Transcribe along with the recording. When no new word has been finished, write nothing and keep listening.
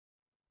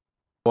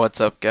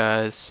What's up,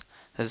 guys?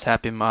 This is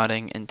Happy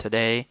Modding, and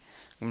today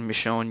I'm going to be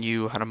showing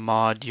you how to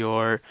mod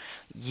your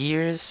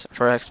years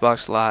for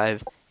Xbox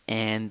Live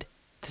and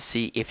to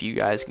see if you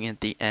guys can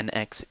get the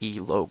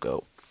NXE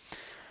logo.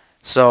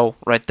 So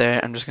right there,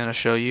 I'm just going to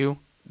show you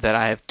that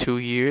I have 2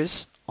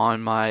 years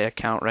on my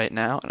account right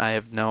now and I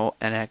have no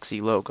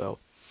NXE logo.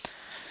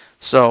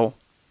 So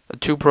the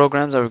two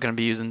programs that we're going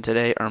to be using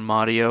today are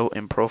Modio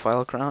and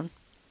Profile Crown.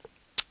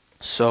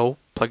 So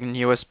plug in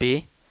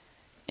USB.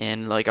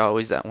 And like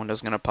always, that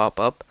window's going to pop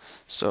up,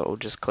 so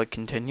just click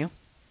continue.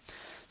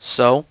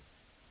 So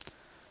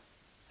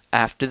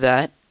after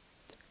that,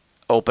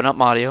 open up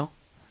Modio.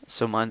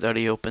 So mine's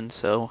already open,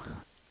 so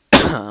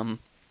let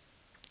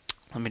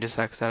me just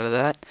exit out of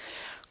that.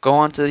 Go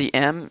onto the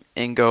M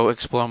and go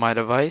explore my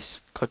device.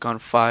 Click on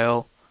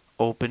File,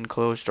 Open,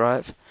 Close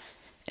Drive,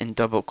 and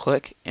double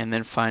click, and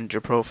then find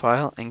your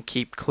profile and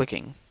keep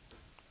clicking.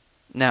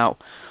 Now,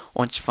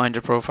 once you find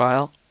your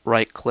profile,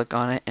 right click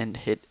on it and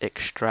hit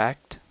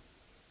extract,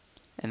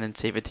 and then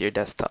save it to your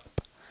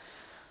desktop.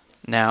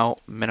 Now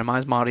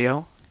minimize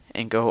Modio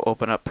and go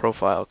open up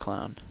Profile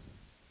Clown.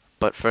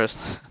 But first,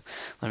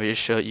 let me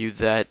just show you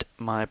that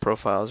my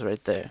profile is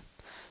right there.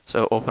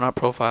 So open up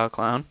Profile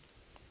Clown,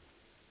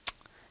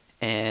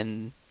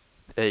 and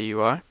there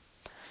you are.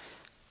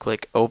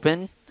 Click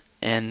open,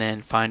 and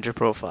then find your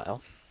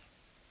profile.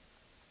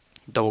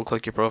 Double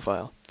click your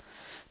profile.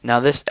 Now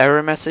this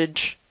error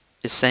message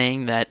is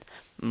saying that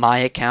my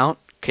account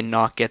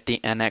cannot get the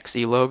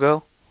NXE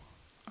logo.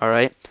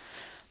 Alright,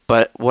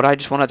 but what I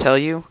just want to tell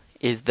you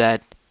is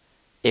that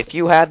if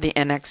you have the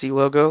NXE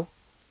logo,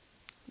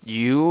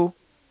 you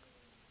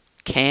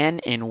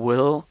can and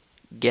will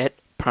get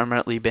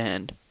permanently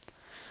banned.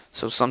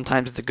 So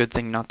sometimes it's a good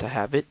thing not to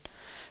have it,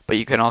 but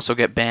you can also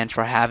get banned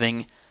for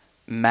having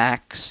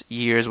max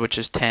years, which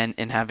is 10,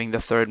 and having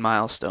the third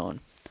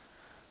milestone.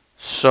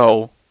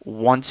 So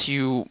once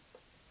you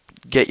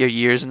get your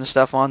years and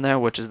stuff on there,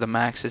 which is the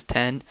max is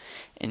 10,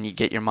 and you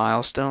get your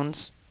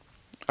milestones,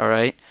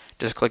 alright,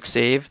 just click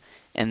save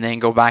and then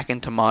go back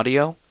into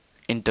Modio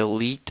and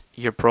delete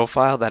your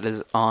profile that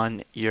is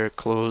on your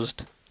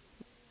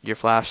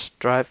flash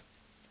drive.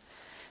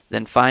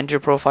 Then find your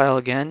profile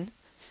again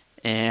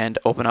and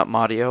open up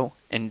Modio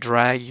and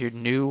drag your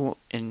new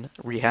and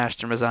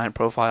rehashed and resigned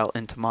profile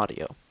into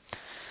Modio.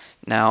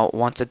 Now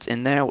once it's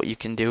in there, what you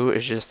can do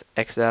is just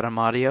exit out of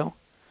Modio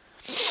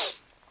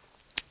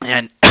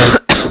and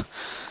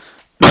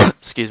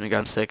excuse me,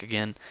 got sick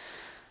again.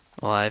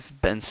 Well, I've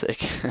been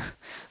sick.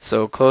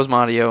 So close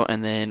Modio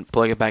and then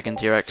plug it back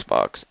into your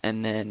Xbox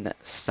and then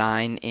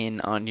sign in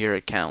on your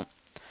account.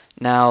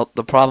 Now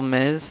the problem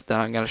is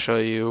that I'm going to show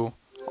you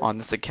on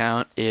this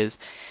account is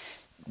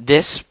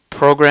this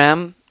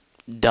program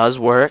does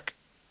work,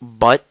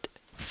 but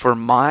for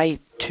my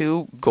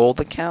 2 gold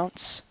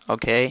accounts,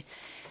 okay,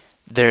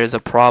 there's a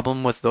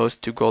problem with those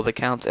 2 gold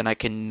accounts and I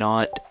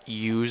cannot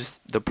use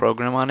the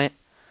program on it.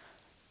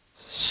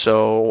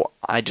 So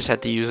I just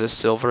had to use a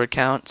silver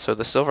account. So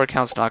the silver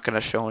account's not going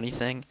to show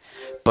anything,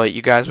 but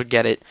you guys would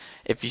get it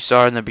if you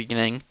saw in the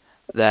beginning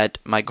that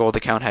my gold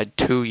account had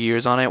 2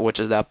 years on it, which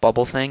is that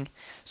bubble thing.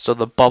 So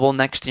the bubble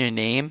next to your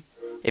name,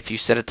 if you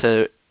set it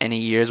to any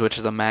years, which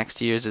is the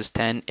max years is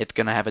 10, it's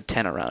going to have a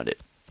 10 around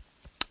it.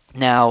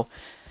 Now,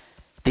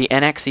 the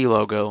NXE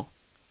logo,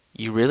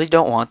 you really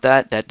don't want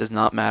that. That does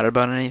not matter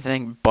about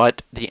anything,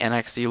 but the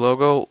NXE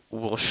logo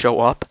will show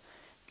up,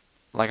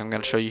 like I'm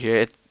going to show you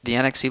here. The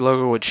NXE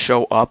logo would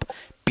show up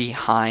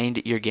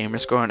behind your gamer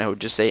score, and it would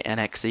just say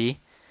NXE,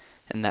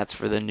 and that's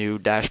for the new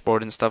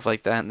dashboard and stuff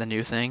like that, and the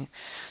new thing.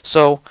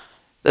 So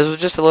this was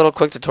just a little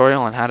quick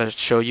tutorial on how to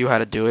show you how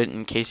to do it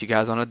in case you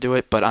guys want to do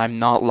it, but I'm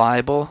not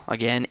liable,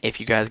 again, if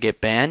you guys get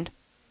banned.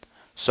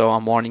 So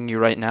I'm warning you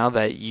right now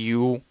that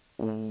you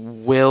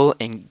will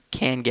and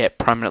can get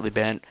permanently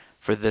banned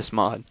for this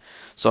mod.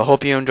 So I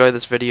hope you enjoyed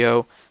this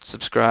video.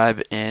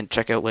 Subscribe and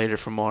check out later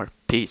for more.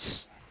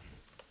 Peace.